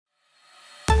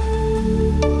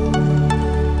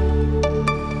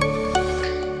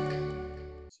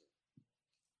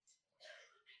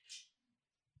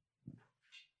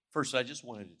First, I just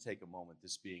wanted to take a moment,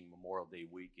 this being Memorial Day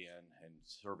weekend and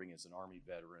serving as an Army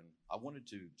veteran. I wanted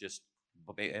to just,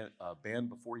 band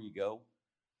before you go,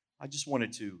 I just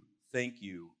wanted to thank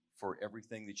you for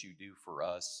everything that you do for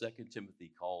us. Second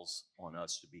Timothy calls on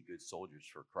us to be good soldiers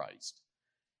for Christ.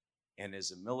 And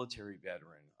as a military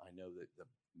veteran, I know that the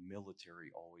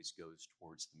military always goes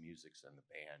towards the music and the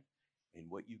band.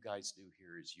 And what you guys do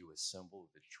here is you assemble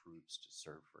the troops to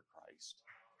serve for Christ.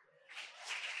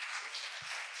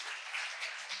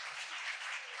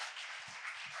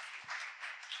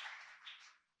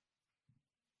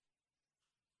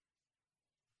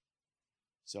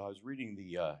 So I was reading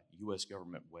the U.S.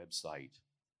 government website,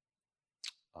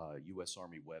 U.S.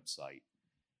 Army website,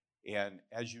 and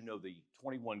as you know, the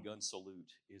 21 gun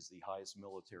salute is the highest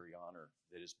military honor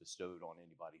that is bestowed on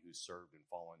anybody who's served and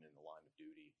fallen in the line of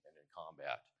duty and in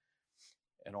combat.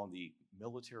 And on the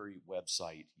military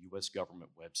website, U.S.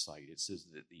 government website, it says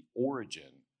that the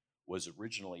origin was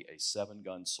originally a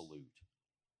 7-gun salute,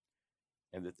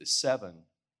 and that the 7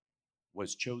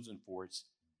 was chosen for its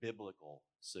biblical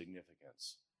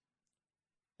significance.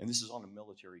 And this is on a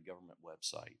military government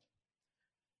website.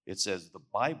 It says, the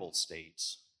Bible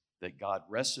states that God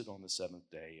rested on the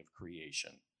 7th day of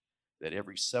creation, that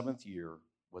every 7th year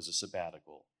was a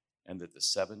sabbatical, and that the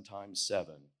 7 times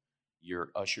 7 year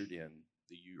ushered in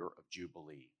the year of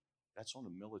Jubilee. That's on a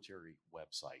military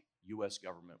website, U.S.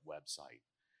 government website.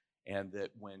 And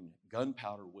that when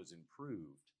gunpowder was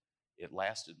improved, it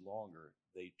lasted longer.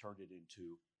 They turned it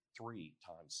into 3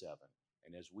 times 7.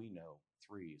 And as we know,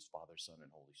 3 is Father, Son,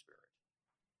 and Holy Spirit.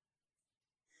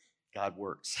 God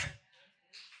works.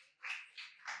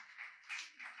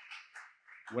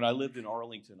 When I lived in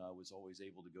Arlington, I was always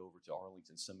able to go over to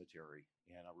Arlington Cemetery,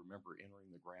 and I remember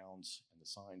entering the grounds, and the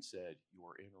sign said, "You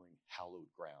are entering hallowed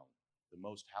ground." The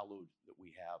most hallowed that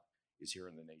we have is here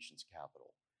in the nation's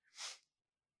capital.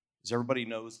 As everybody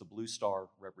knows, the blue star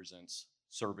represents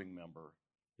serving member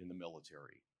in the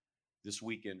military. This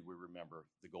weekend, we remember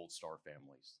the Gold Star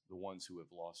families, the ones who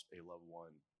have lost a loved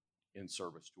one in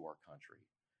service to our country.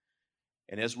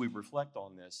 And as we reflect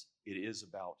on this, it is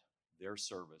about their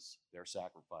service, their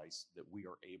sacrifice, that we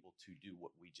are able to do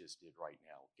what we just did right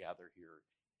now. Gather here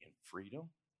in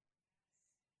freedom,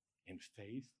 in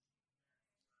faith,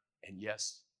 and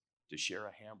yes, to share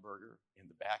a hamburger in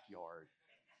the backyard,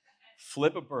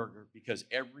 flip a burger, because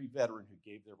every veteran who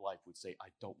gave their life would say, "I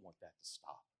don't want that to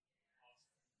stop."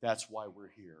 That's why we're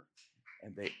here.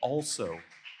 And they also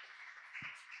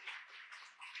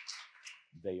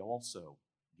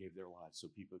gave their lives so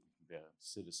people can be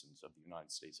citizens of the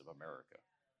United States of America.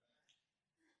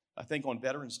 I think on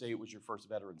Veterans Day, it was your first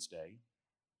Veterans Day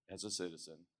as a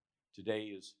citizen. Today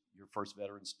is your first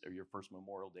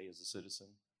Memorial Day as a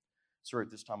citizen. Sir,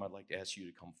 at this time, I'd like to ask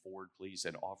you to come forward, please,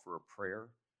 and offer a prayer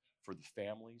for the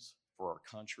families, for our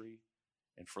country,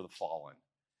 and for the fallen.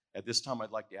 At this time,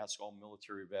 I'd like to ask all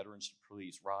military veterans to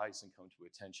please rise and come to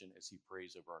attention as he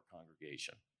prays over our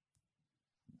congregation.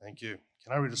 Thank you.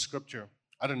 Can I read a scripture?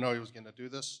 I didn't know he was going to do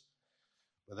this,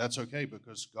 but that's okay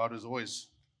because God is always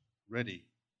ready.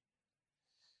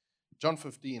 John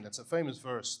 15, it's a famous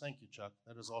verse. Thank you, Chuck.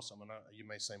 That is awesome. And you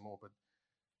may say more, but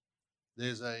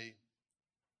there's a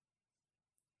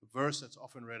verse that's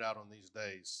often read out on these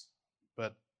days,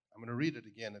 but I'm going to read it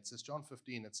again. It says, John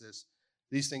 15, it says,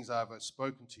 "These things I have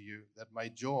spoken to you, that my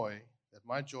joy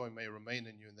may remain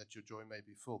in you, and that your joy may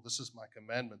be full. This is my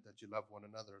commandment, that you love one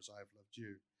another as I have loved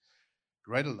you.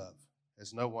 Greater love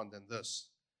has no one than this,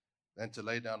 than to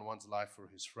lay down one's life for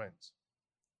his friends."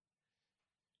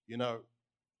 You know,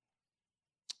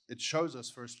 it shows us,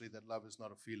 firstly, that love is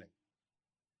not a feeling.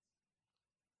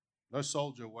 No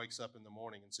soldier wakes up in the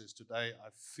morning and says, "Today I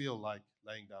feel like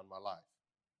laying down my life."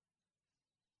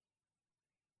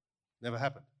 Never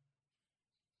happened.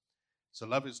 So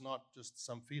love is not just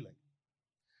some feeling.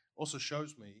 Also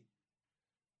shows me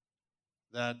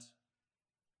that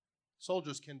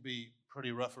soldiers can be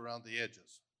pretty rough around the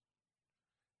edges.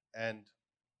 And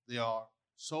there are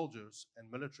soldiers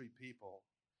and military people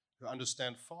who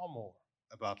understand far more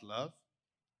about love,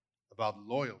 about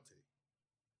loyalty,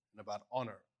 and about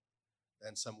honor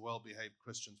than some well-behaved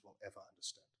Christians will ever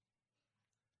understand.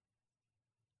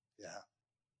 Yeah,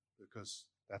 because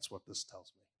that's what this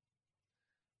tells me.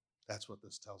 That's what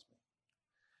this tells me.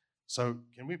 So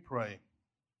can we pray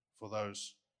for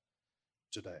those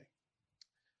today?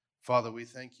 Father, we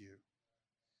thank you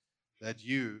that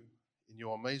you, in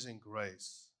your amazing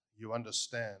grace, you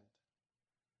understand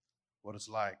what it's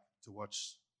like to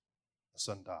watch a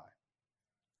son die.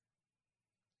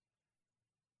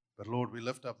 But Lord, we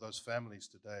lift up those families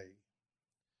today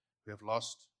who have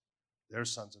lost their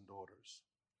sons and daughters,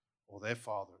 or their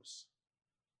fathers,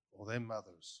 or their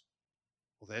mothers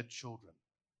or their children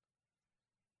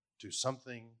to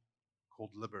something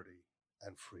called liberty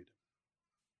and freedom.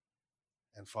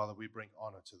 And Father, we bring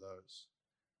honor to those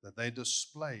that they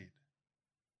displayed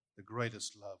the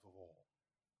greatest love of all,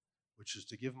 which is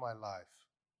to give my life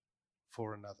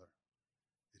for another.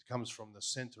 It comes from the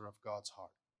center of God's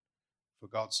heart. For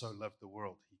God so loved the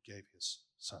world, he gave his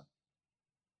Son.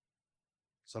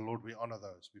 So, Lord, we honor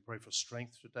those. We pray for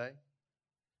strength today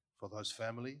for those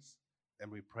families,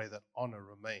 and we pray that honor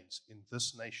remains in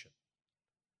this nation.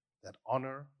 That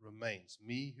honor remains.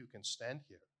 Me, who can stand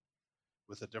here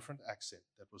with a different accent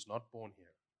that was not born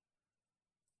here,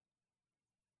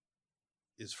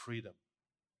 is freedom.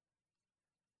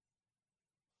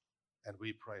 And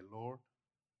we pray, Lord,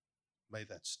 may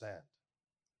that stand.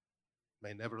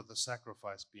 May never the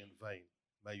sacrifice be in vain.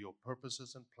 May your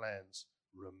purposes and plans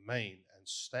remain and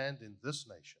stand in this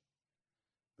nation,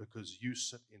 because you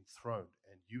sit enthroned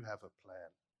and you have a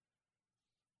plan.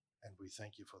 And we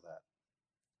thank you for that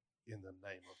in the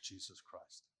name of Jesus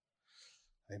Christ.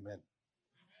 Amen.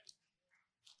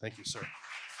 Thank you, sir.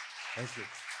 Thank you.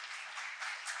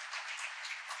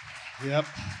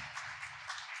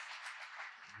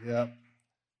 Yep.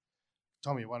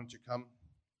 Tommy, why don't you come?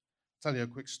 I'll tell you a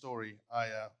quick story.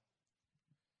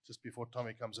 Just before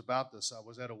Tommy comes about this, I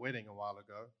was at a wedding a while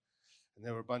ago, and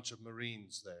there were a bunch of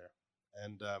Marines there,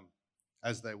 and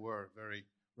as they were, very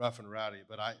rough and rowdy,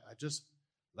 but I just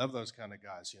love those kind of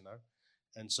guys, you know.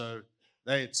 And so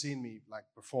they had seen me like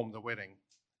perform the wedding,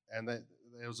 and there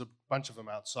was a bunch of them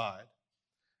outside,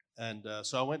 and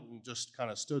so I went and just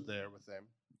kind of stood there with them,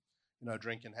 you know,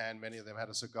 drink in hand. Many of them had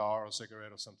a cigar or a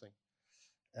cigarette or something.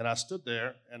 And I stood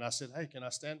there and I said, hey, can I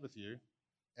stand with you?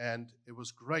 And it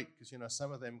was great because, you know,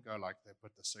 some of them go like they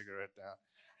put the cigarette down.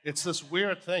 It's this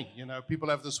weird thing, you know, people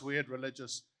have this weird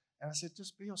religious. And I said,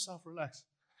 just be yourself, relax.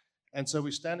 And so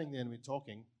we're standing there and we're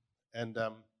talking. And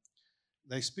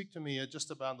they speak to me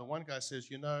just about, the one guy says,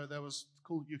 you know, that was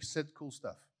cool. You said cool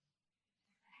stuff,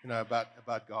 you know,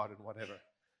 about God and whatever.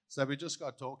 So we just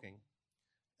got talking.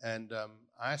 And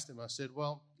I asked him, I said,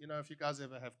 well, you know, if you guys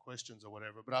ever have questions or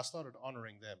whatever, but I started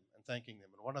honoring them and thanking them.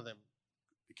 And one of them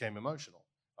became emotional.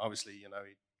 Obviously, you know,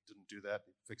 he didn't do that.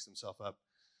 He fixed himself up.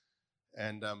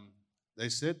 And they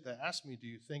asked me, do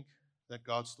you think that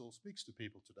God still speaks to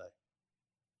people today?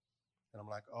 And I'm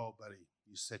like, oh, buddy,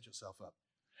 you set yourself up.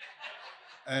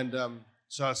 And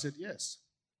so I said, yes.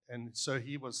 And so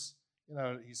he was, you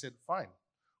know, he said, fine.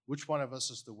 Which one of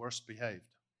us is the worst behaved?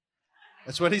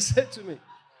 That's what he said to me.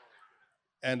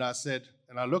 And I said,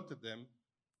 and I looked at them,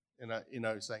 and you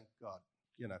know, saying, God,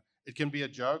 you know, it can be a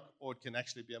joke or it can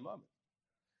actually be a moment.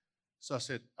 So I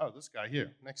said, oh, this guy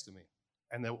here next to me.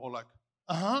 And they were all like,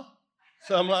 uh-huh.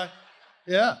 So I'm like,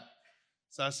 yeah.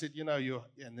 So I said, you know,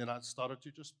 and then I started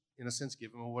to just, in a sense,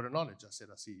 give him a word of knowledge. I said,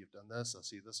 I see you've done this. I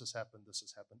see this has happened. This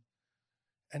has happened.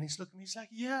 And he's looking at me. He's like,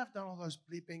 yeah, I've done all those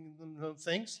bleeping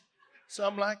things. So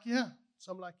I'm like, yeah.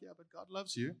 So I'm like, yeah, but God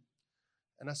loves you.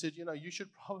 And I said, you know, you should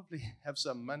probably have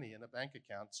some money in a bank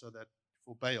account so that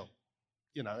for bail,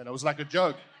 you know. And it was like a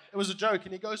joke. It was a joke.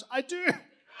 And he goes, I do.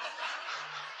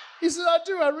 He said, I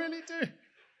do. I really do.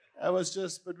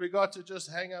 But we got to just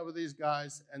hang out with these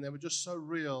guys, and they were just so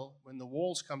real. When the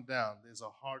walls come down, there's a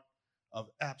heart of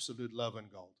absolute love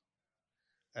and gold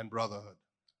and brotherhood.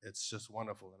 It's just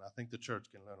wonderful. And I think the church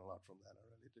can learn a lot from that. I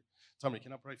really do. Tommy,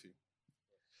 can I pray for you?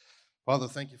 Father,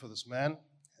 thank you for this man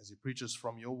as he preaches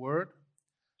from your word.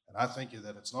 And I thank you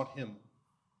that it's not him,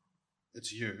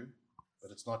 it's you,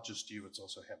 but it's not just you, it's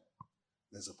also him.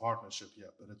 There's a partnership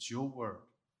here, but it's your word.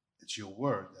 It's your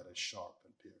word that is sharp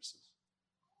and pierces.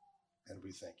 And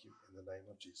we thank you in the name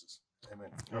of Jesus. Amen.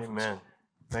 Amen.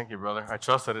 Thank you, brother. I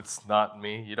trust that it's not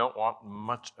me. You don't want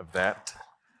much of that.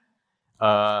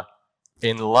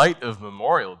 In light of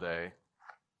Memorial Day,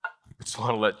 I just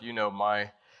want to let you know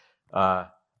my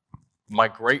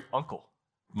great uncle.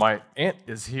 My aunt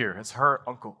is here. It's her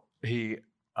uncle.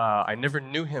 I never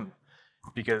knew him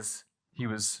because he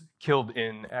was killed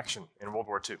in action in World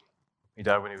War II. He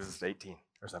died when he was 18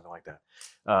 or something like that.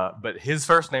 But his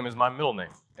first name is my middle name.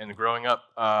 And growing up,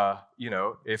 you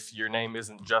know, if your name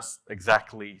isn't just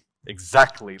exactly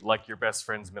like your best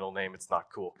friend's middle name, it's not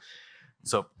cool.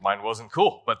 So mine wasn't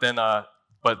cool. But then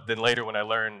later when I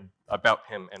learned about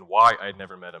him and why I'd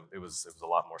never met him, it was a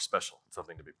lot more special,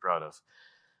 something to be proud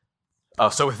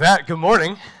of. So with that, good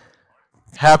morning.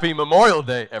 Happy Memorial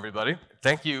Day, everybody.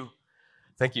 Thank you,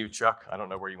 Chuck. I don't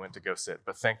know where you went to go sit,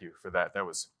 but thank you for that. That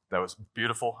was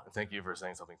beautiful. And thank you for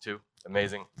saying something too.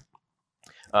 Amazing.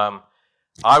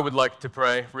 I would like to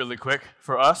pray really quick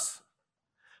for us.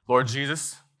 Lord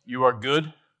Jesus, you are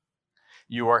good.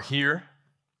 You are here.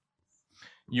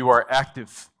 You are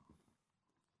active.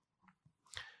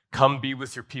 Come be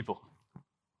with your people.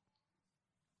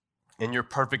 In your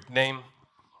perfect name,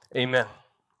 amen.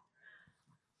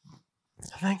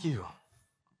 Thank you.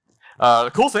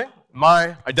 The cool thing,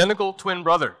 my identical twin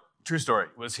brother, true story,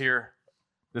 was here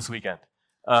this weekend.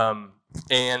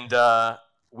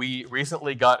 We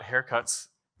recently got haircuts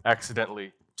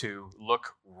accidentally to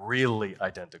look really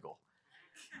identical.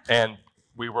 And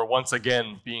we were once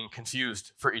again being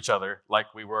confused for each other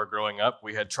like we were growing up.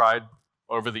 We had tried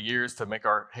over the years to make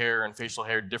our hair and facial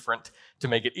hair different to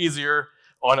make it easier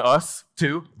on us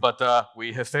too, but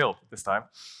we have failed this time.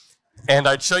 And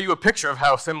I'd show you a picture of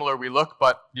how similar we look,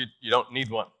 but you don't need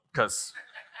one because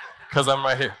I'm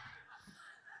right here.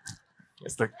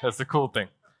 That's the cool thing.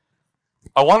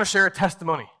 I want to share a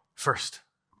testimony first.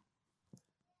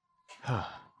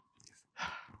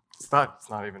 It's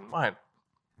not even mine.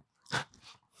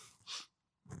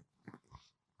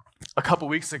 A couple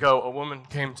weeks ago, a woman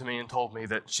came to me and told me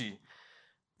that she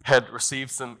had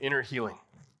received some inner healing.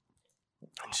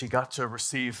 And she got to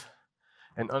receive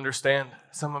and understand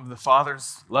some of the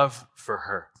Father's love for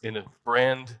her in a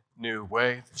brand new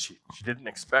way that she didn't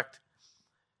expect.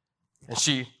 And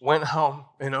she went home,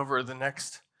 and over the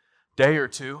next day or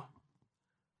two,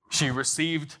 she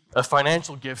received a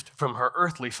financial gift from her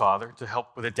earthly father to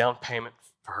help with a down payment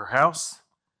for her house.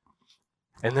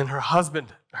 And then her husband,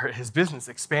 his business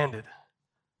expanded.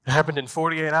 It happened in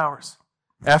 48 hours.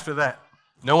 After that,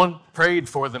 no one prayed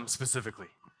for them specifically.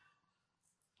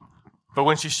 But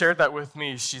when she shared that with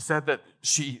me, she said that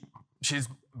she's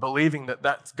believing that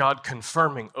that's God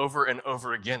confirming over and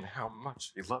over again how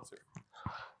much He loves her.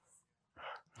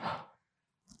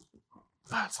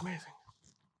 That's amazing.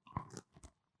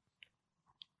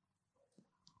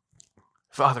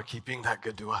 Father, keep being that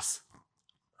good to us.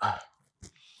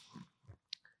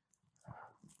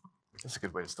 That's a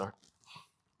good way to start.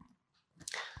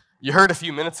 You heard a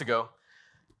few minutes ago,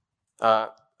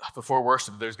 before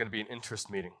worship, there's going to be an interest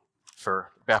meeting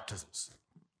for baptisms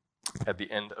at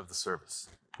the end of the service.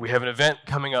 We have an event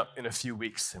coming up in a few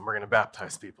weeks, and we're going to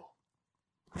baptize people.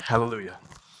 Hallelujah.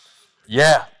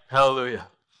 Yeah, hallelujah.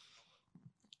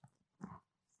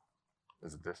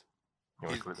 Is it this?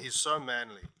 He's so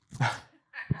manly.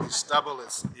 His stubble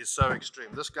is so extreme.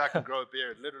 This guy can grow a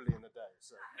beard literally in a day.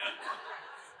 So.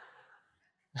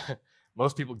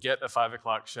 Most people get a 5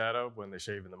 o'clock shadow when they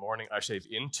shave in the morning. I shave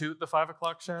into the 5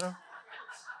 o'clock shadow.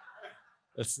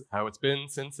 That's how it's been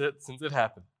since it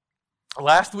happened.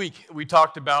 Last week, we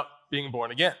talked about being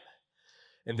born again.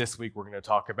 And this week, we're going to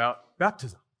talk about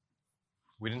baptism.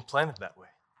 We didn't plan it that way.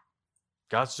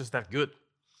 God's just that good.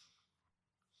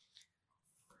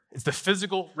 It's the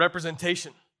physical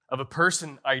representation of a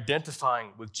person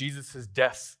identifying with Jesus'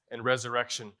 death and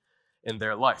resurrection in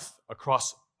their life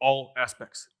across all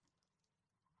aspects.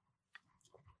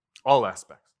 All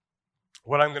aspects.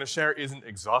 What I'm going to share isn't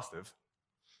exhaustive.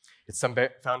 It's some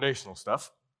foundational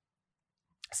stuff.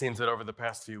 It seems that over the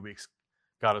past few weeks,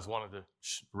 God has wanted to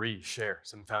re-share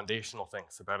some foundational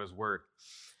things about His Word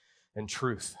and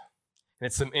truth. And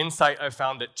it's some insight I've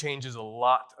found that changes a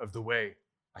lot of the way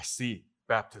I see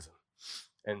baptism.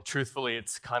 And truthfully,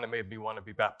 it's kind of made me want to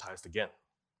be baptized again.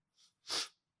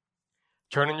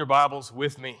 Turn in your Bibles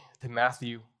with me to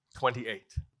Matthew 28.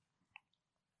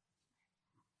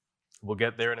 We'll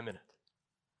get there in a minute.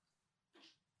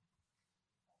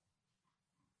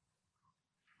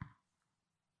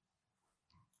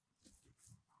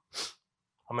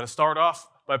 I'm going to start off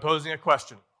by posing a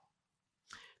question.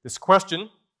 This question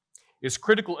is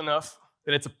critical enough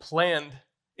that it's a planned,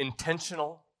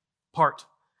 intentional part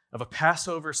of a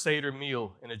Passover Seder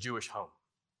meal in a Jewish home.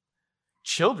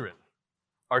 Children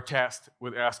are tasked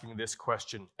with asking this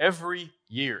question every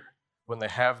year when they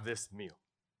have this meal.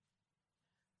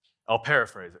 I'll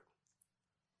paraphrase it.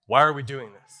 Why are we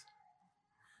doing this?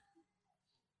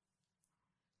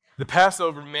 The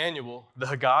Passover manual, the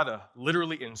Haggadah,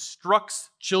 literally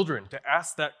instructs children to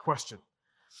ask that question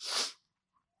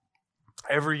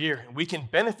every year. And we can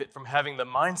benefit from having the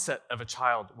mindset of a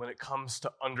child when it comes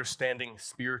to understanding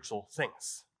spiritual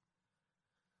things.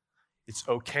 It's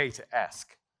okay to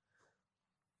ask,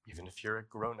 even if you're a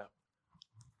grown-up.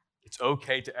 It's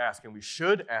okay to ask, and we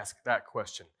should ask that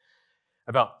question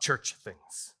about church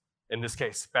things, in this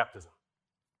case, baptism.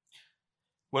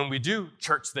 When we do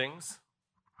church things,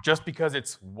 just because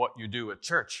it's what you do at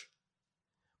church,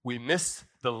 we miss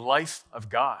the life of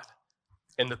God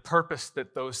and the purpose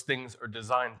that those things are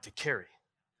designed to carry.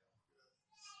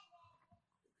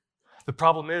 The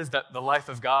problem is that the life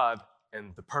of God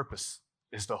and the purpose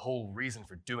is the whole reason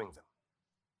for doing them.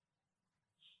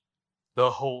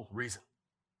 The whole reason.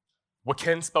 What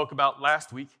Ken spoke about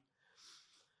last week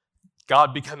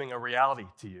God becoming a reality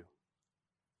to you.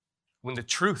 When the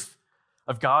truth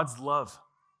of God's love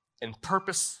and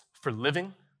purpose for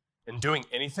living and doing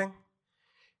anything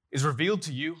is revealed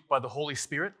to you by the Holy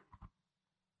Spirit,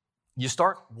 you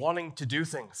start wanting to do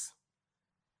things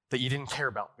that you didn't care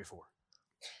about before.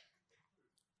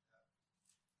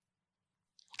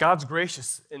 God's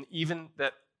gracious, and even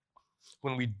that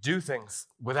when we do things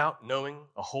without knowing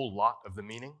a whole lot of the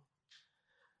meaning,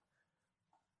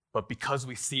 but because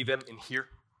we see them in here,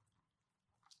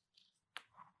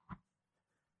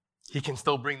 He can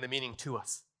still bring the meaning to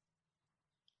us.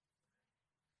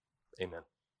 Amen.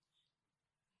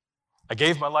 I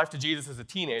gave my life to Jesus as a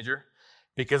teenager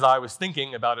because I was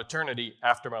thinking about eternity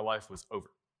after my life was over.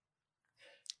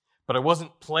 But I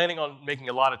wasn't planning on making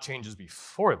a lot of changes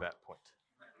before that point.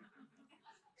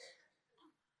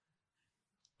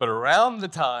 But around the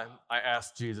time I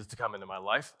asked Jesus to come into my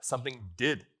life, something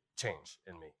did change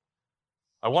in me.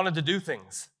 I wanted to do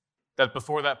things that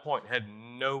before that point had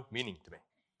no meaning to me.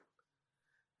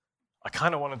 I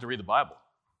kind of wanted to read the Bible.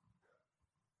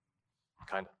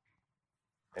 Kind of.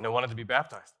 And I wanted to be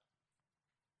baptized.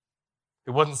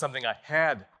 It wasn't something I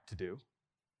had to do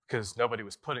because nobody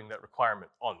was putting that requirement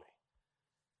on me.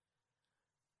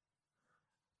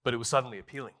 But it was suddenly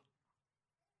appealing.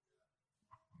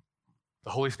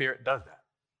 The Holy Spirit does that.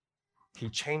 He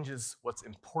changes what's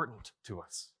important to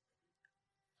us.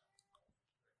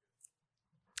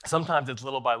 Sometimes it's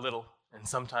little by little, and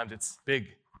sometimes it's big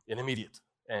and immediate,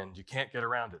 and you can't get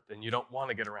around it, and you don't want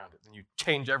to get around it, and you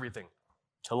change everything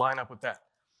to line up with that.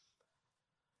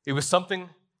 It was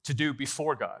something to do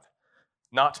before God,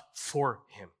 not for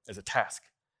Him as a task,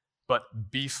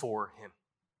 but before Him,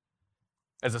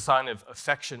 as a sign of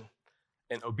affection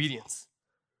and obedience.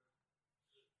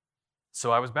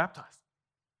 So I was baptized.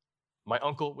 My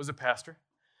uncle was a pastor,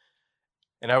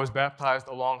 and I was baptized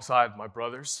alongside my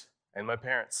brothers and my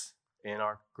parents in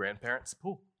our grandparents'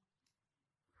 pool.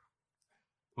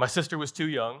 My sister was too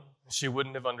young. She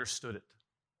wouldn't have understood it.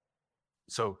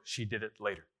 So she did it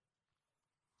later.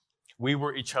 We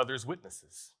were each other's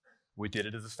witnesses. We did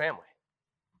it as a family.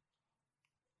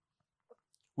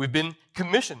 We've been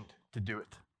commissioned to do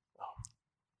it. Oh.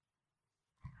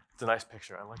 It's a nice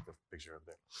picture. I like the picture up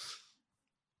there.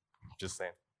 Just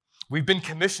saying. We've been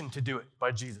commissioned to do it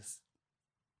by Jesus.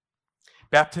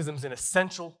 Baptism is an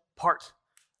essential part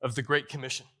of the Great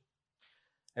Commission.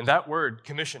 And that word,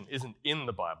 commission, isn't in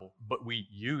the Bible, but we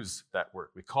use that word.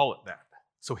 We call it that.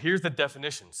 So here's the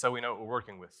definition so we know what we're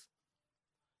working with.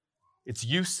 Its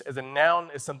use as a noun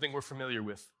is something we're familiar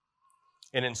with.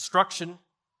 An instruction,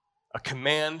 a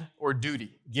command, or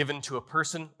duty given to a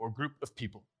person or group of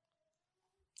people.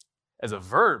 As a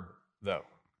verb, though,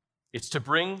 it's to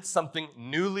bring something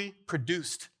newly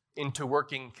produced into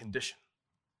working condition.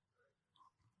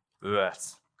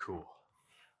 That's cool.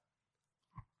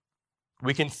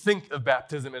 We can think of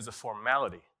baptism as a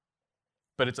formality,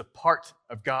 but it's a part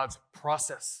of God's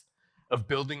process of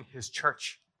building His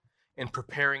church and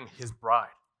preparing His bride.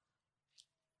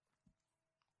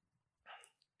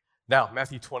 Now,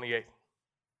 Matthew 28,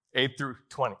 18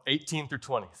 through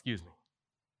 20, excuse me.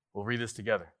 We'll read this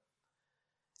together.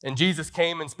 And Jesus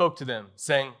came and spoke to them,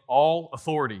 saying, "All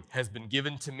authority has been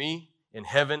given to me in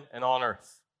heaven and on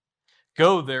earth.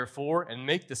 Go, therefore, and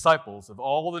make disciples of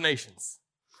all the nations,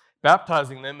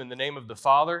 baptizing them in the name of the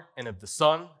Father and of the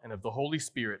Son and of the Holy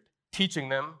Spirit, teaching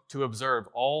them to observe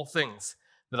all things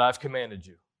that I've commanded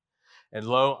you. And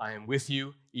lo, I am with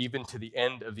you even to the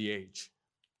end of the age."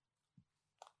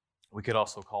 We could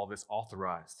also call this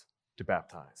authorized to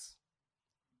baptize.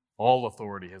 All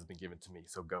authority has been given to me,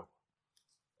 so go.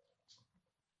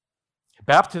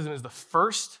 Baptism is the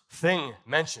first thing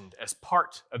mentioned as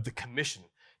part of the commission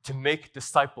to make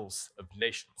disciples of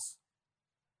nations.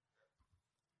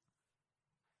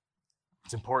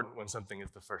 It's important when something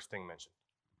is the first thing mentioned.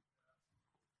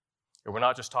 And we're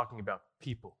not just talking about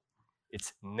people,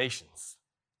 it's nations.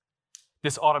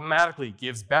 This automatically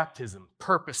gives baptism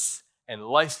purpose and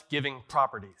life-giving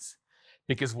properties,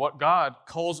 because what God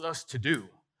calls us to do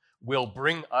will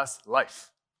bring us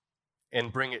life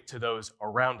and bring it to those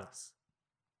around us,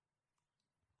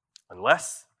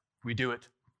 unless we do it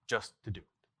just to do it.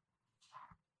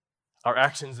 Our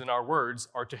actions and our words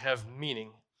are to have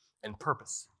meaning and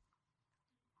purpose.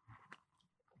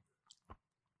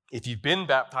 If you've been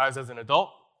baptized as an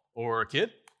adult or a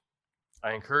kid,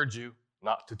 I encourage you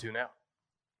not to tune out.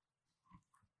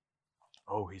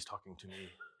 Oh, he's talking to me.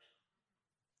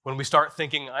 When we start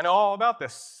thinking, I know all about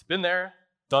this, been there,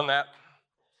 done that,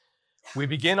 we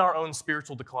begin our own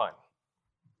spiritual decline.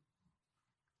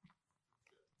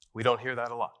 We don't hear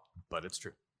that a lot, but it's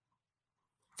true.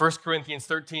 1 Corinthians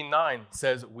 13:9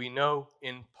 says, we know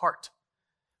in part.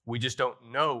 We just don't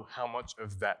know how much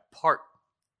of that part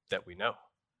that we know.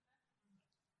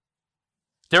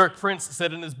 Derek Prince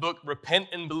said in his book, Repent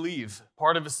and Believe,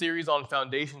 part of a series on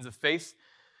foundations of faith,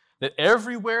 that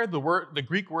everywhere the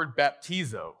Greek word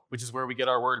baptizo, which is where we get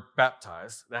our word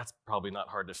baptize, that's probably not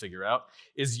hard to figure out,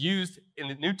 is used in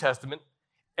the New Testament.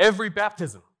 Every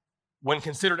baptism, when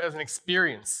considered as an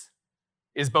experience,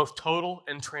 is both total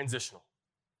and transitional.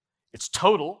 It's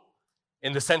total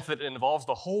in the sense that it involves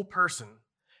the whole person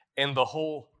and the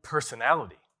whole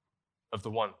personality of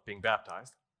the one being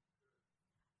baptized.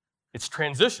 It's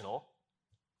transitional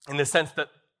in the sense that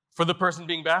for the person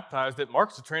being baptized, it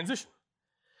marks a transition.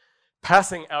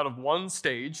 Passing out of one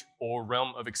stage or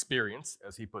realm of experience,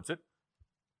 as he puts it,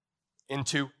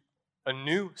 into a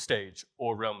new stage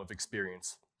or realm of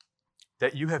experience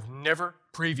that you have never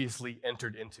previously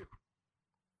entered into.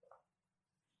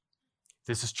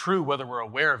 This is true whether we're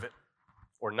aware of it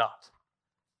or not.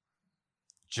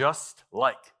 Just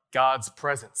like God's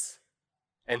presence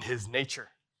and his nature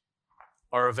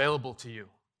are available to you,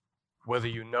 whether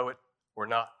you know it or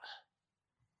not.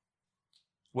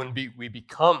 When we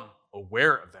become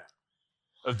aware of that,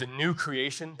 of the new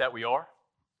creation that we are,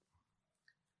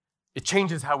 it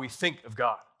changes how we think of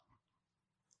God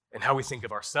and how we think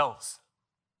of ourselves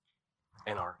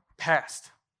and our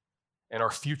past and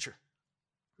our future.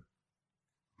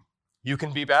 You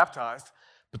can be baptized,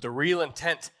 but the real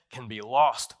intent can be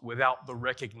lost without the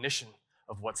recognition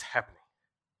of what's happening.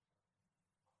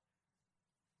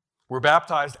 We're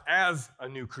baptized as a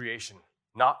new creation,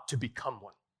 not to become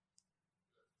one.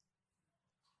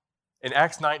 In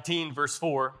Acts 19, verse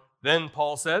 4, then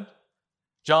Paul said,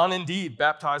 John indeed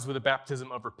baptized with a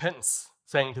baptism of repentance,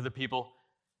 saying to the people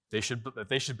that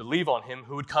they should believe on him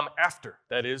who would come after,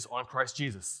 that is, on Christ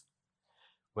Jesus.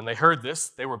 When they heard this,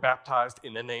 they were baptized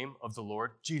in the name of the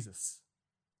Lord Jesus.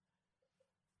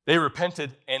 They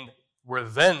repented and were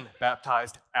then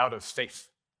baptized out of faith.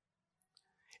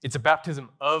 It's a baptism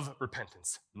of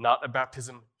repentance, not a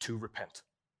baptism to repent.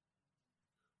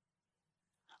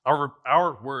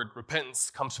 Our word repentance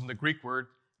comes from the Greek word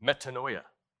metanoia,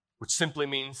 which simply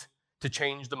means to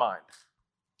change the mind.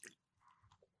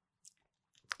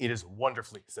 It is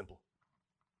wonderfully simple.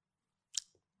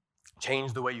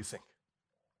 Change the way you think.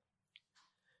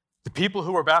 The people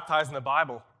who were baptized in the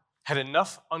Bible had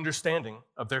enough understanding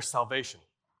of their salvation.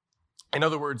 In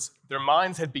other words, their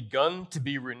minds had begun to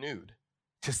be renewed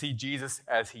to see Jesus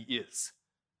as he is,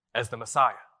 as the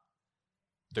Messiah,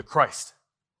 the Christ,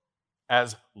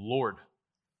 as Lord.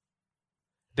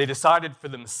 They decided for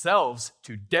themselves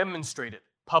to demonstrate it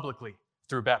publicly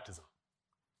through baptism.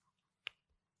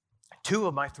 2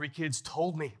 of my 3 kids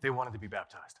told me they wanted to be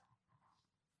baptized.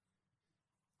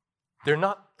 They're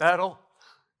not that old.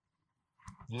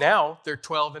 Now they're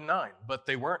 12 and 9, but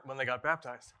they weren't when they got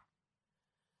baptized.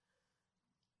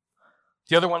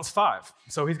 The other one's 5,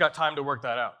 so he's got time to work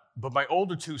that out. But my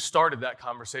older 2 started that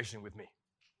conversation with me.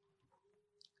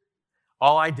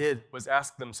 All I did was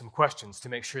ask them some questions to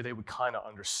make sure they would kind of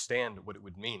understand what it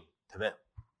would mean to them.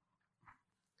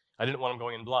 I didn't want them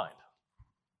going in blind.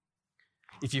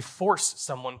 If you force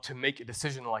someone to make a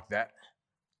decision like that,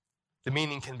 the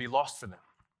meaning can be lost for them.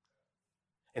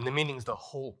 And the meaning's the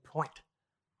whole point.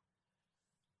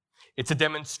 It's a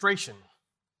demonstration.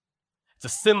 It's a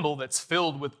symbol that's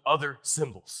filled with other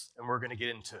symbols. And we're going to get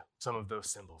into some of those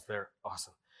symbols. They're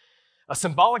awesome. A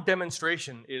symbolic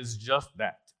demonstration is just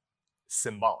that,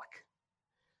 symbolic.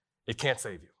 It can't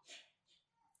save you.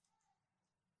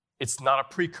 It's not a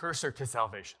precursor to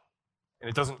salvation. And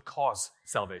it doesn't cause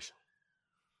salvation.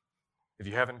 If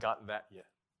you haven't gotten that yet,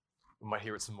 we might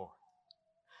hear it some more.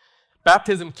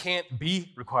 Baptism can't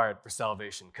be required for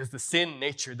salvation because the sin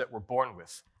nature that we're born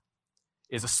with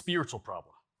is a spiritual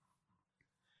problem.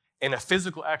 And a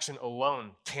physical action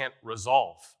alone can't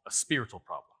resolve a spiritual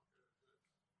problem.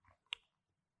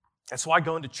 That's why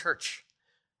going to church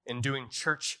and doing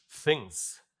church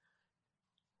things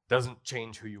doesn't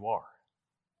change who you are.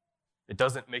 It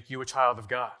doesn't make you a child of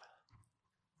God.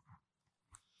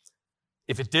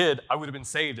 If it did, I would have been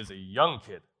saved as a young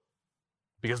kid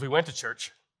because we went to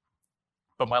church,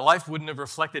 but my life wouldn't have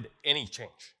reflected any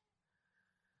change.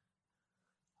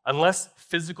 Unless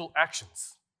physical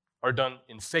actions are done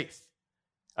in faith,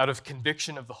 out of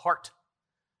conviction of the heart,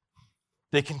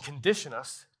 they can condition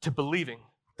us to believing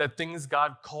that things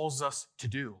God calls us to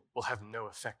do will have no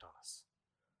effect on us.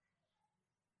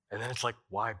 And then it's like,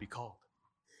 why be called?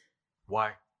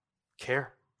 Why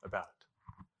care about it?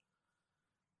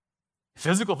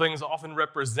 Physical things often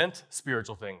represent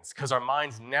spiritual things because our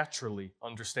minds naturally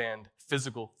understand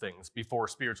physical things before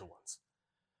spiritual ones.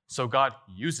 So God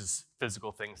uses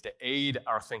physical things to aid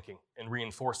our thinking and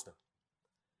reinforce them.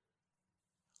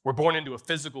 We're born into a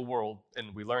physical world,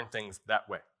 and we learn things that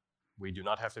way. We do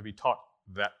not have to be taught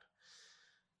that.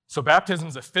 So baptism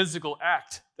is a physical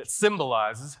act that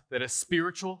symbolizes that a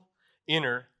spiritual,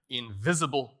 inner,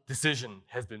 invisible decision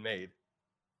has been made,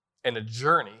 and a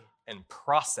journey and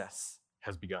process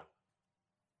has begun.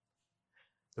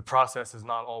 The process is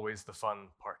not always the fun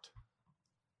part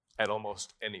at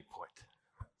almost any point,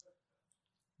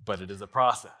 but it is a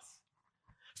process.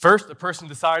 First, a person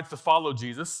decides to follow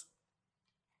Jesus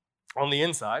on the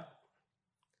inside,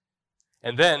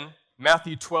 and then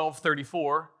Matthew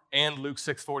 12:34 and Luke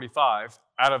 6:45,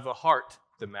 out of the heart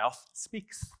the mouth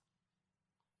speaks.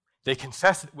 They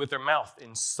confess it with their mouth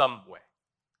in some way.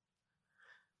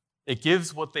 It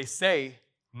gives what they say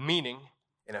meaning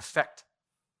and effect.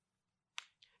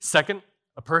 Second,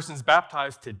 a person's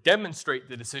baptized to demonstrate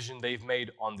the decision they've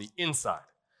made on the inside.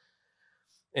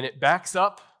 And it backs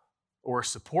up or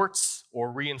supports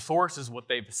or reinforces what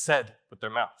they've said with their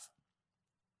mouth.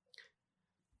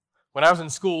 When I was in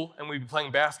school and we'd be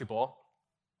playing basketball,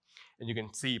 and you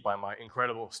can see by my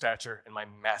incredible stature and my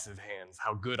massive hands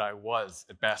how good I was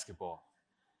at basketball.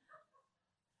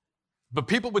 But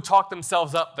people would talk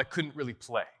themselves up that couldn't really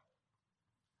play.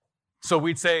 So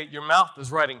we'd say, your mouth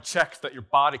is writing checks that your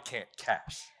body can't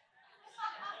cash.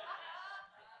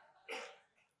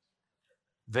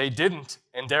 They didn't,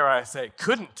 and dare I say,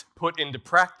 couldn't put into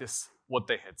practice what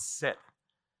they had said.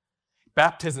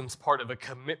 Baptism's part of a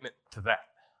commitment to that.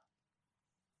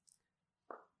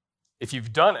 If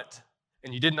you've done it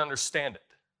and you didn't understand it,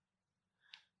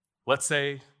 let's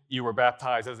say you were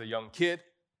baptized as a young kid,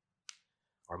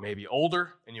 or maybe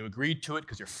older, and you agreed to it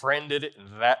because your friend did it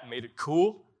and that made it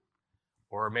cool,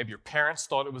 or maybe your parents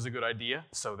thought it was a good idea,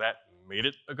 so that made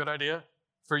it a good idea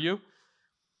for you.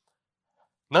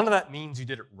 None of that means you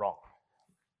did it wrong.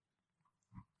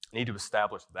 You need to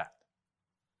establish that.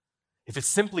 If it's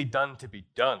simply done to be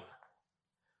done,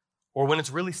 or when it's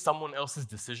really someone else's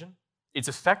decision, its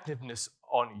effectiveness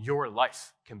on your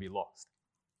life can be lost.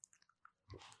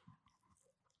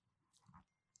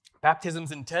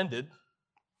 Baptism's intended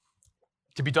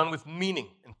to be done with meaning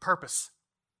and purpose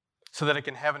so that it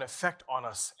can have an effect on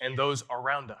us and those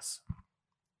around us.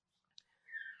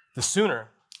 The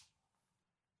sooner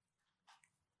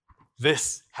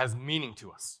this has meaning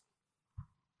to us,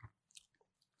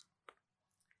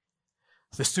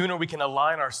 the sooner we can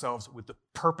align ourselves with the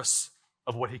purpose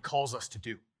of what he calls us to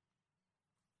do.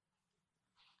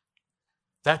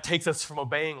 That takes us from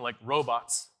obeying like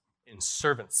robots and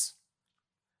servants.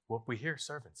 What we hear,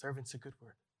 servant. Servant's a good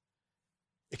word.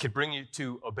 It could bring you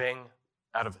to obeying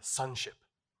out of sonship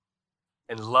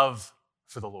and love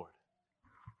for the Lord.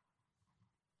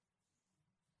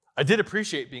 I did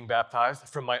appreciate being baptized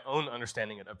from my own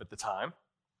understanding of it at the time.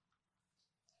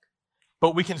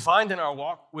 But we can find in our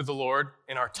walk with the Lord,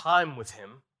 in our time with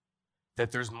him,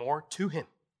 that there's more to him.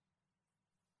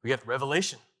 We get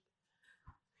revelation.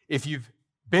 If you've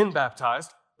been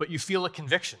baptized, but you feel a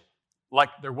conviction, like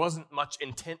there wasn't much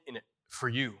intent in it for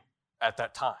you at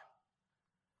that time,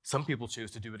 some people choose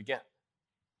to do it again.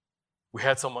 We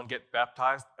had someone get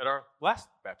baptized at our last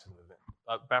baptism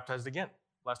event, baptized again,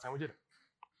 last time we did it.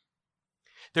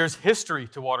 There's history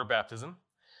to water baptism.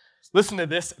 Listen to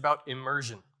this about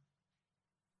immersion.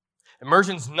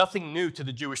 Immersion's nothing new to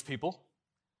the Jewish people.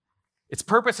 Its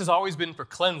purpose has always been for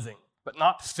cleansing, but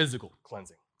not physical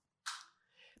cleansing.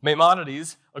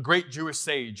 Maimonides, a great Jewish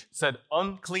sage, said,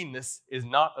 uncleanness is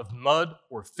not of mud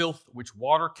or filth which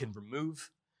water can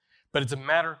remove, but it's a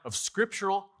matter of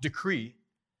scriptural decree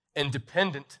and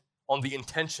dependent on the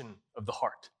intention of the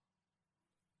heart.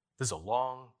 This is a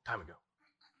long time ago.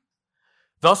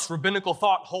 Thus, rabbinical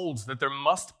thought holds that there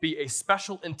must be a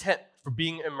special intent for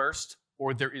being immersed,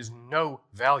 or there is no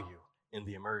value in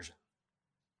the immersion.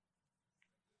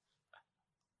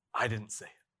 I didn't say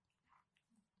it.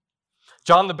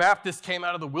 John the Baptist came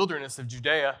out of the wilderness of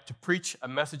Judea to preach a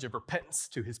message of repentance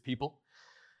to his people.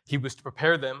 He was to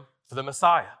prepare them for the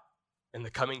Messiah and the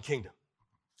coming kingdom.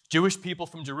 Jewish people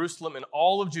from Jerusalem and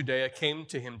all of Judea came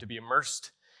to him to be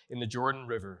immersed in the Jordan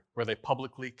River, where they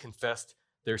publicly confessed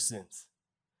their sins.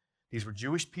 These were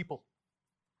Jewish people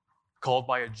called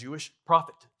by a Jewish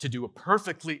prophet to do a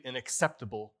perfectly and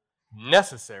acceptable,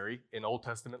 necessary in Old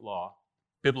Testament law,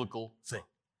 biblical thing.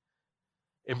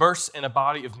 Immerse in a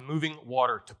body of moving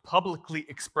water to publicly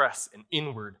express an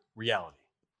inward reality.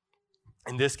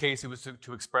 In this case, it was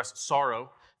to express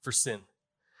sorrow for sin.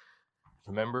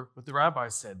 Remember what the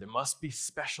rabbis said, there must be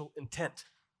special intent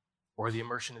or the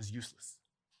immersion is useless.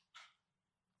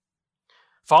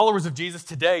 Followers of Jesus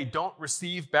today don't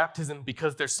receive baptism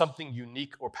because there's something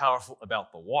unique or powerful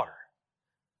about the water.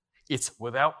 It's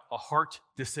without a heart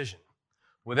decision,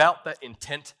 without that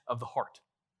intent of the heart,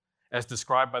 as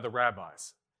described by the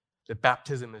rabbis, that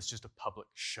baptism is just a public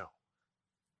show.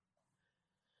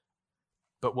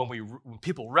 But when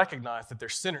people recognize that they're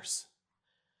sinners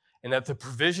and that the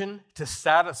provision to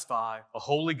satisfy a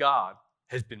holy God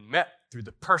has been met through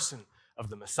the person of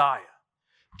the Messiah,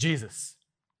 Jesus,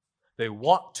 they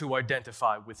want to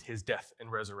identify with his death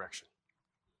and resurrection.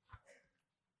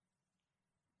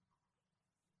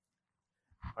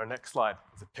 Our next slide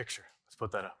is a picture. Let's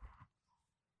put that up.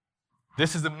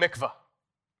 This is a mikveh.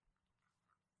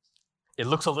 It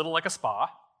looks a little like a spa.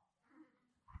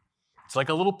 It's like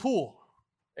a little pool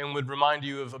and would remind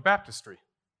you of a baptistry.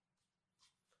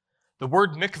 The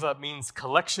word mikveh means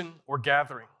collection or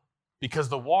gathering because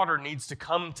the water needs to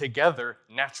come together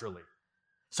naturally.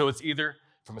 So it's either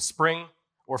from a spring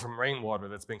or from rainwater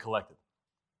that's been collected.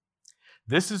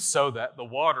 This is so that the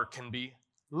water can be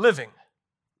living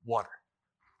water.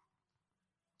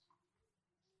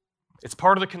 It's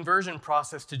part of the conversion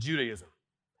process to Judaism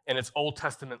and its Old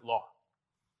Testament law.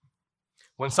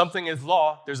 When something is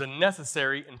law, there's a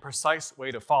necessary and precise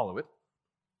way to follow it.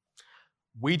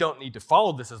 We don't need to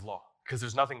follow this as law because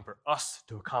there's nothing for us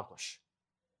to accomplish.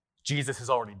 Jesus has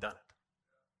already done it.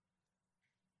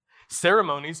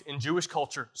 Ceremonies in Jewish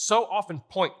culture so often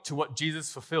point to what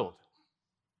Jesus fulfilled.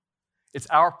 It's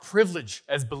our privilege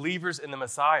as believers in the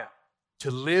Messiah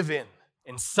to live in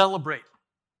and celebrate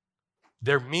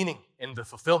their meaning and the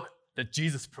fulfillment that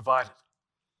Jesus provided.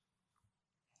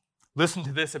 Listen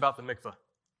to this about the mikveh.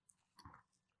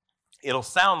 It'll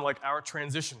sound like our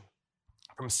transition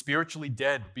from spiritually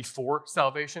dead before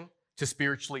salvation to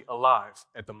spiritually alive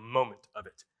at the moment of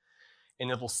it. And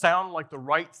it'll sound like the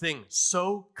right thing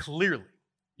so clearly,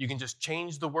 you can just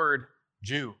change the word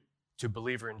Jew to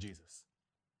believer in Jesus.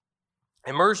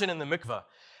 Immersion in the mikveh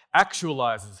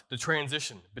actualizes the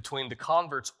transition between the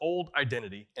convert's old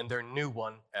identity and their new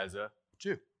one as a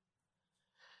Jew.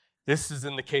 This is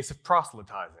in the case of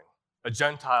proselytizing, a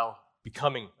Gentile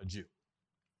becoming a Jew.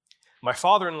 My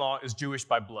father-in-law is Jewish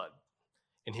by blood,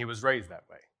 and he was raised that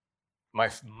way. My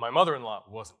mother-in-law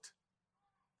wasn't.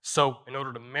 So in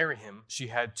order to marry him, she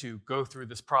had to go through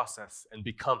this process and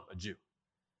become a Jew.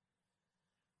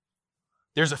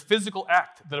 There's a physical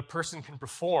act that a person can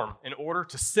perform in order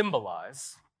to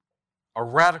symbolize a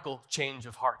radical change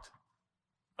of heart,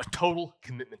 a total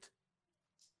commitment.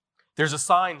 There's a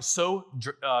sign so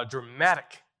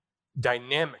dramatic,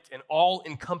 dynamic, and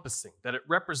all-encompassing that it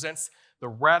represents the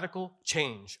radical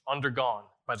change undergone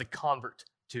by the convert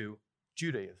to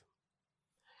Judaism.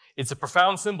 It's a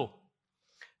profound symbol.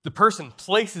 The person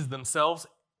places themselves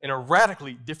in a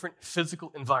radically different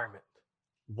physical environment,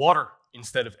 water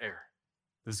instead of air.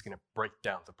 This is going to break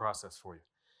down the process for you.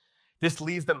 This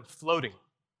leaves them floating,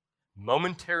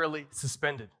 momentarily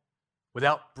suspended,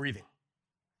 without breathing,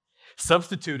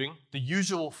 substituting the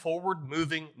usual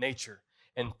forward-moving nature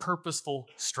and purposeful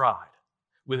stride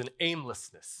with an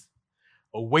aimlessness,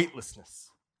 a weightlessness,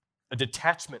 a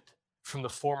detachment from the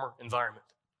former environment.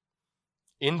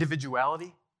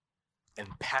 Individuality and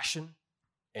passion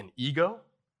and ego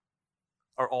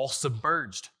are all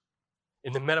submerged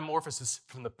in the metamorphosis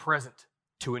from the present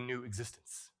to a new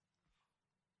existence.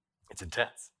 It's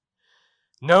intense.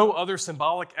 No other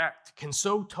symbolic act can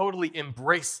so totally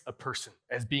embrace a person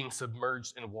as being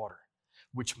submerged in water,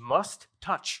 which must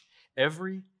touch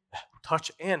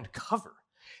and cover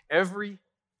every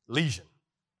lesion,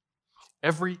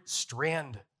 every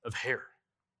strand of hair,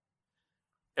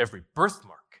 every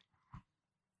birthmark.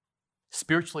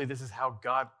 Spiritually, this is how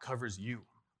God covers you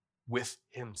with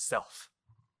himself,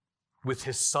 with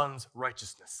his son's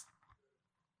righteousness.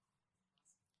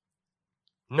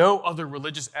 No other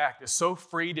religious act is so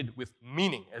freighted with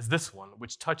meaning as this one,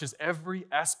 which touches every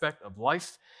aspect of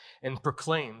life and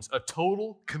proclaims a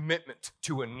total commitment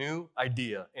to a new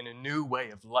idea and a new way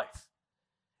of life,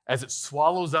 as it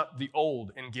swallows up the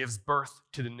old and gives birth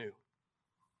to the new.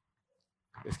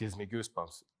 This gives me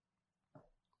goosebumps.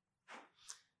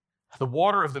 The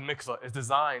water of the mikveh is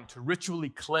designed to ritually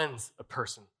cleanse a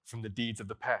person from the deeds of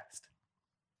the past.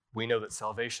 We know that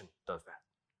salvation does that.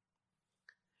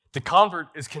 The convert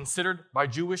is considered by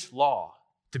Jewish law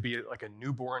to be like a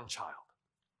newborn child.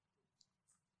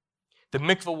 The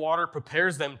mikveh water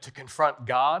prepares them to confront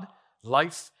God,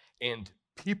 life, and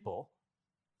people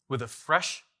with a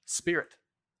fresh spirit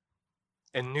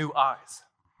and new eyes.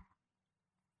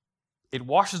 It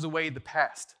washes away the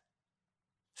past.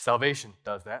 Salvation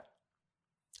does that,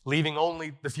 leaving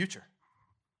only the future.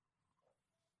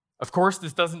 Of course,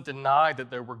 this doesn't deny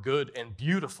that there were good and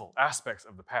beautiful aspects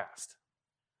of the past.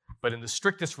 But in the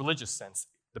strictest religious sense,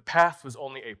 the past was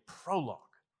only a prologue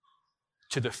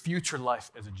to the future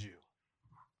life as a Jew.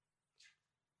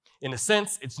 In a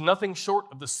sense, it's nothing short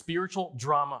of the spiritual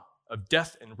drama of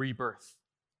death and rebirth.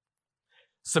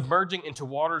 Submerging into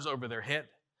waters over their head,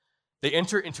 they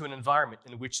enter into an environment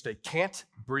in which they can't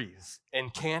breathe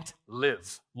and can't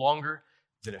live longer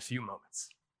than a few moments.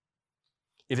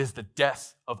 It is the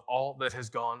death of all that has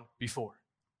gone before.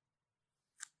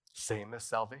 Same as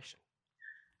salvation.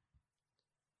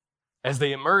 As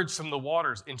they emerge from the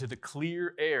waters into the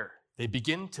clear air, they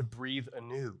begin to breathe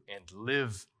anew and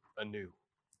live anew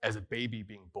as a baby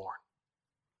being born.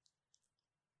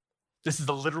 This is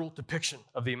a literal depiction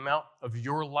of the amount of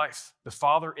your life the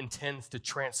Father intends to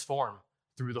transform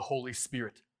through the Holy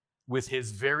Spirit with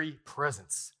His very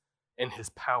presence and His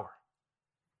power.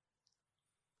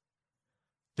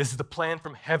 This is the plan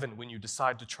from heaven when you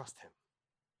decide to trust Him.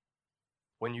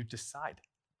 When you decide.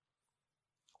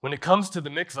 When it comes to the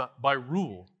mikveh, by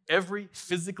rule, every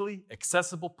physically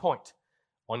accessible point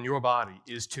on your body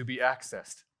is to be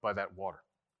accessed by that water.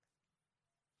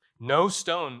 No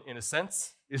stone, in a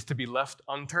sense, is to be left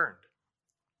unturned.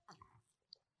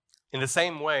 In the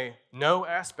same way, no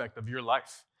aspect of your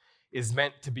life is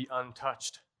meant to be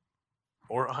untouched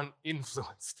or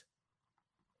uninfluenced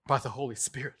by the Holy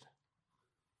Spirit.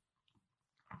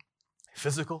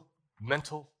 Physical,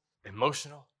 mental,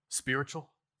 emotional,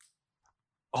 spiritual,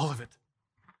 all of it.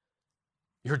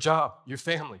 Your job, your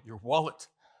family, your wallet.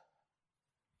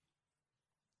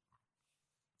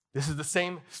 This is the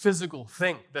same physical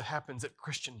thing that happens at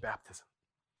Christian baptism.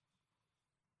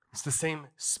 It's the same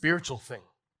spiritual thing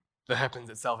that happens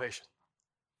at salvation.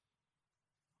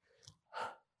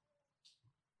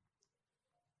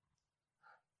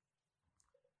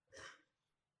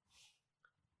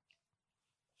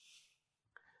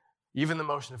 Even the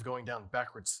motion of going down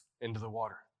backwards into the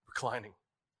water, reclining.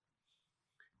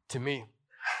 To me,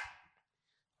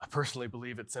 I personally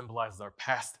believe it symbolizes our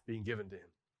past being given to Him.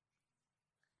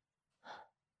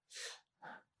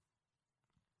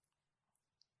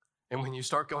 And when you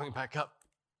start going back up,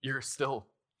 you're still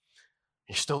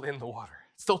in the water.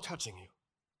 It's still touching you.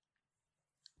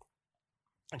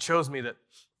 It shows me that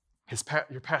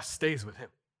your past stays with Him.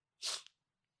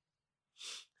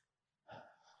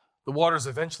 The water is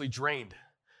eventually drained,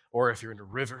 or if you're in a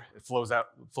river, it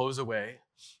flows away,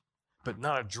 but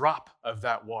not a drop of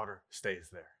that water stays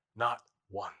there. Not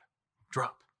one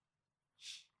drop.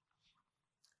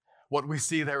 What we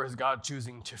see there is God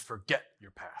choosing to forget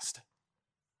your past,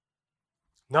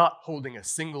 not holding a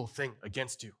single thing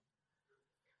against you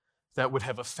that would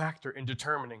have a factor in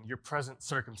determining your present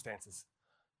circumstances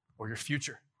or your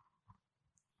future.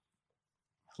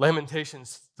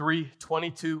 Lamentations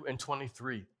 3:22 and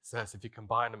 23 says, if you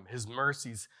combine them, His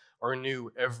mercies are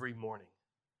new every morning,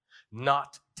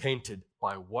 not tainted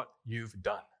by what you've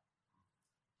done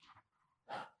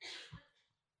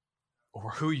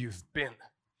or who you've been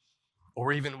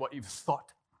or even what you've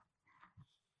thought,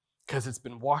 because it's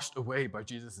been washed away by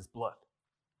Jesus' blood.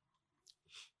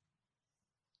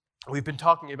 We've been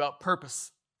talking about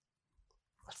purpose.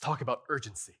 Let's talk about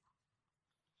urgency.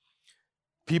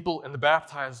 People in the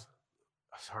Bible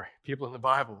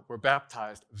were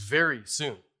baptized very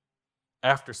soon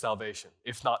after salvation,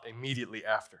 if not immediately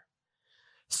after,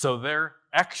 so their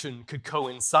action could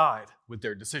coincide with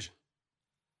their decision.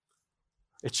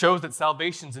 It shows that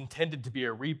salvation is intended to be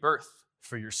a rebirth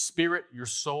for your spirit, your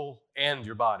soul, and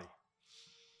your body.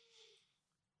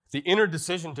 The inner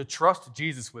decision to trust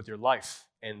Jesus with your life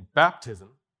and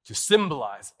baptism, to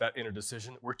symbolize that inner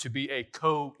decision, were to be a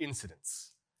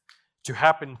coincidence, to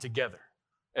happen together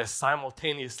as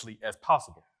simultaneously as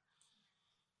possible.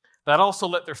 That also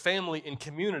let their family and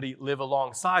community live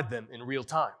alongside them in real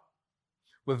time,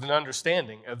 with an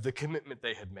understanding of the commitment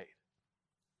they had made.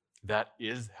 That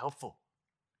is helpful.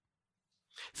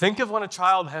 Think of when a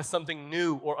child has something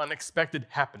new or unexpected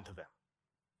happen to them.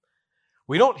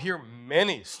 We don't hear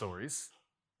many stories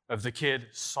of the kid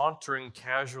sauntering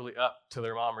casually up to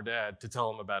their mom or dad to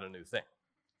tell them about a new thing.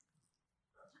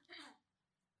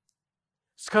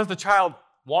 It's because the child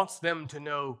wants them to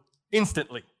know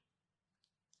instantly.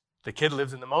 The kid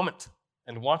lives in the moment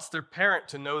and wants their parent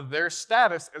to know their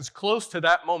status as close to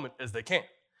that moment as they can.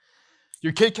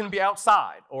 Your kid can be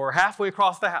outside or halfway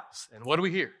across the house, and what do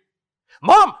we hear?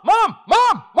 Mom, mom,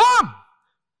 mom, mom!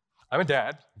 I'm a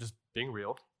dad, just being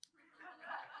real.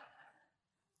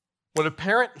 When a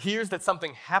parent hears that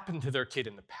something happened to their kid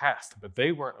in the past, but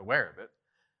they weren't aware of it,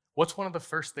 what's one of the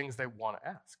first things they want to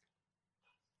ask?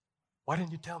 Why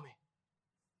didn't you tell me?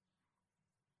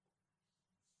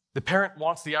 The parent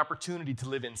wants the opportunity to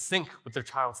live in sync with their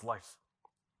child's life.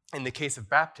 In the case of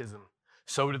baptism,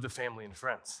 so did the family and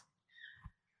friends.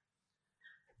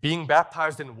 Being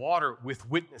baptized in water with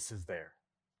witnesses there,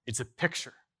 it's a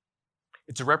picture.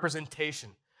 It's a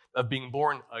representation of being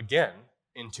born again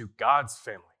into God's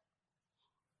family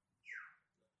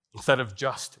instead of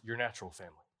just your natural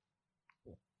family.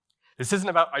 This isn't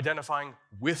about identifying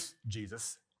with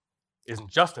Jesus. It isn't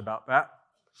just about that.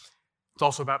 It's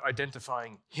also about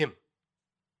identifying him.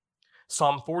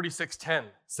 Psalm 46:10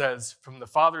 says, from the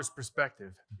Father's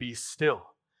perspective, be still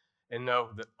and know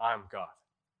that I'm God.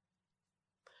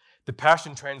 The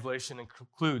Passion Translation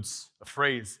includes a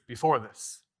phrase before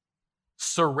this: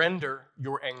 surrender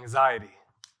your anxiety.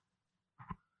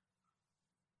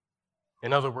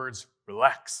 In other words,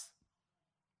 relax.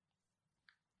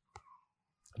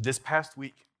 This past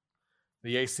week,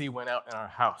 the AC went out in our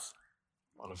house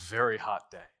on a very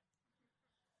hot day.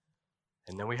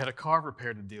 And then we had a car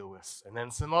repair to deal with, and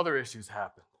then some other issues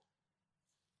happened.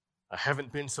 I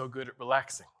haven't been so good at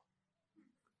relaxing.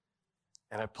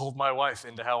 And I pulled my wife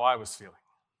into how I was feeling.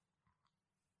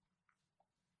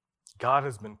 God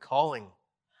has been calling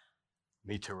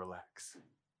me to relax,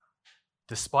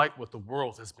 despite what the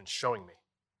world has been showing me.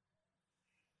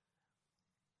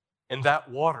 And that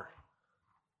water,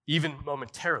 even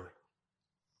momentarily,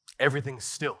 everything's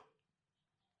still.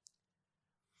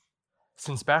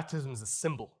 Since baptism is a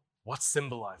symbol, what's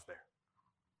symbolized there?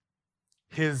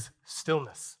 His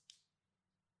stillness,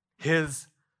 his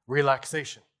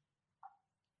relaxation,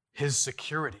 his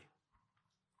security.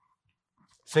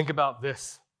 Think about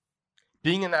this.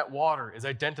 Being in that water is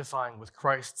identifying with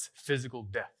Christ's physical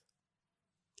death.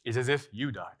 It's as if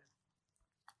you died.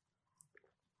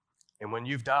 And when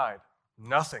you've died,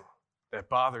 nothing that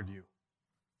bothered you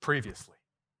previously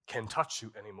can touch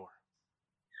you anymore.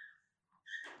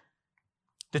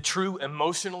 The true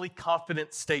emotionally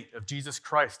confident state of Jesus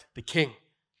Christ, the King,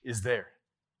 is there.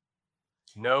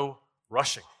 No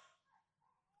rushing,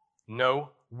 no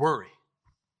worry,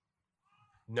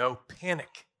 no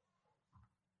panic,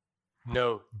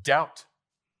 no doubt.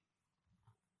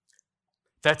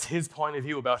 That's his point of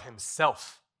view about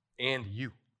himself and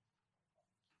you.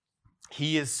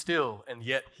 He is still, and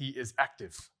yet he is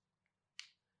active.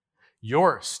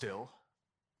 You're still,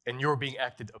 and you're being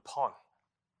acted upon.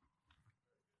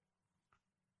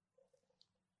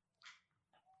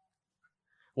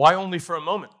 Why only for a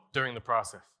moment during the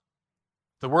process?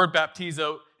 The word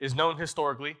baptizo is known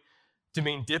historically to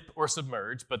mean dip or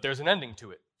submerge, but there's an ending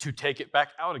to it, to take it back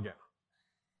out again.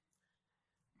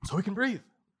 So we can breathe.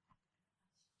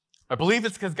 I believe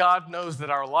it's because God knows that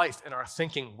our life and our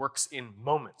thinking works in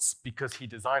moments because he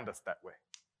designed us that way.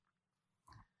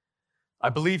 I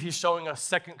believe he's showing us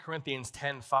 2 Corinthians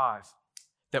 10:5,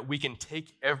 that we can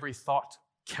take every thought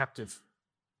captive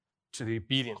to the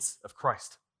obedience of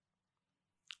Christ.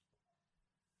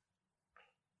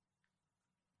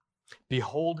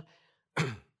 Beholding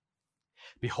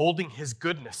his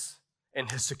goodness and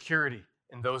his security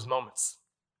in those moments,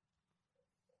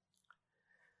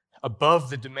 above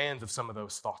the demands of some of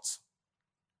those thoughts.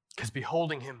 Because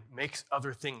beholding him makes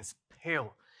other things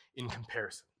pale in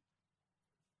comparison.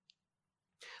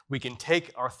 We can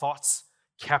take our thoughts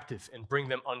captive and bring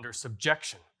them under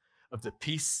subjection of the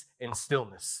peace and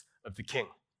stillness of the King.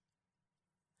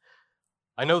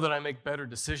 I know that I make better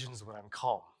decisions when I'm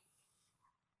calm.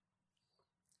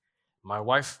 My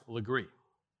wife will agree.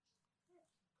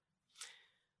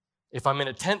 If I'm in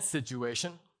a tense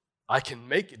situation, I can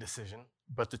make a decision,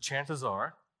 but the chances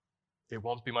are it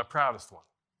won't be my proudest one.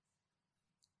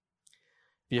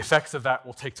 The effects of that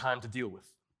will take time to deal with.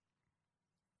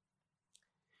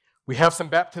 We have some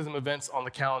baptism events on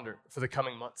the calendar for the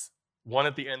coming months, one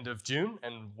at the end of June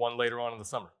and one later on in the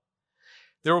summer.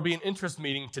 There will be an interest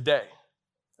meeting today,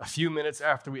 a few minutes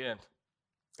after we end,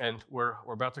 and we're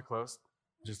about to close,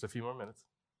 just a few more minutes.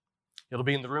 It'll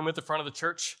be in the room at the front of the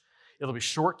church. It'll be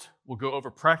short. We'll go over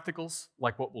practicals,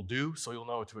 like what we'll do, so you'll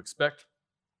know what to expect.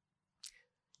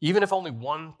 Even if only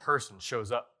one person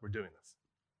shows up, we're doing this.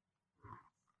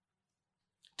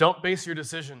 Don't base your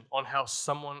decision on how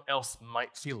someone else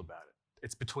might feel about it.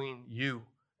 It's between you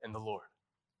and the Lord.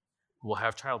 We'll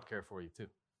have childcare for you too.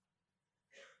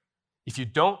 If you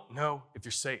don't know if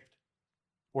you're saved,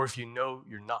 or if you know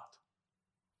you're not,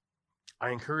 I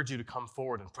encourage you to come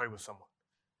forward and pray with someone.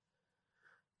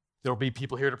 There will be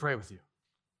people here to pray with you.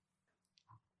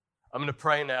 I'm going to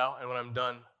pray now, and when I'm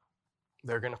done,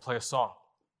 they're going to play a song.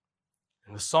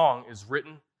 And the song is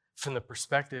written from the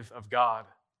perspective of God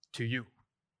to you.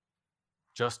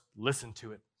 Just listen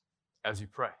to it as you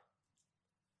pray.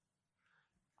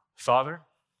 Father,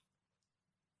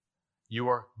 you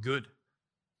are good.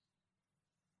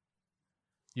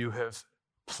 You have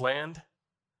planned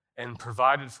and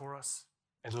provided for us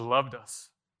and loved us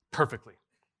perfectly.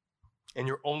 And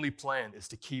your only plan is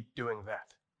to keep doing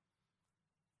that.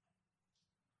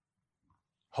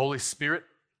 Holy Spirit,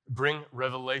 bring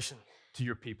revelation to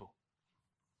your people.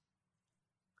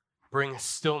 Bring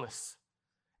stillness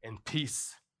and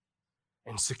peace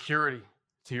and security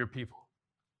to your people.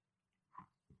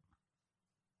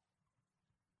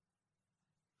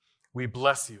 We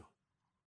bless you